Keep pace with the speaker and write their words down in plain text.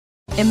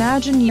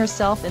Imagine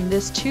yourself in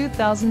this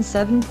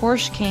 2007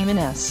 Porsche Cayman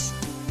S.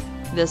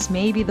 This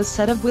may be the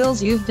set of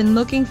wheels you've been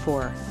looking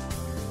for.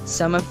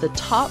 Some of the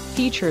top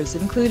features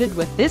included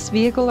with this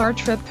vehicle are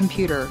trip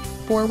computer,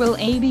 4-wheel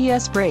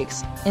ABS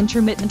brakes,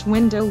 intermittent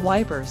window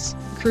wipers,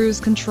 cruise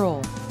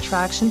control,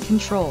 traction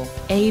control,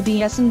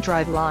 ABS and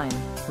driveline,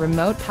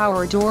 remote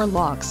power door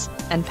locks,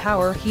 and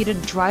power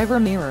heated driver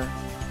mirror.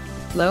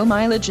 Low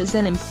mileage is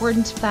an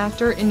important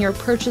factor in your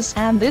purchase,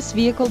 and this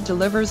vehicle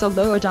delivers a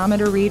low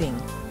odometer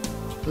reading.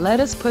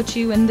 Let us put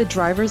you in the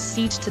driver's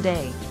seat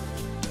today.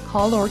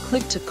 Call or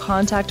click to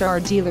contact our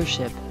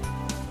dealership.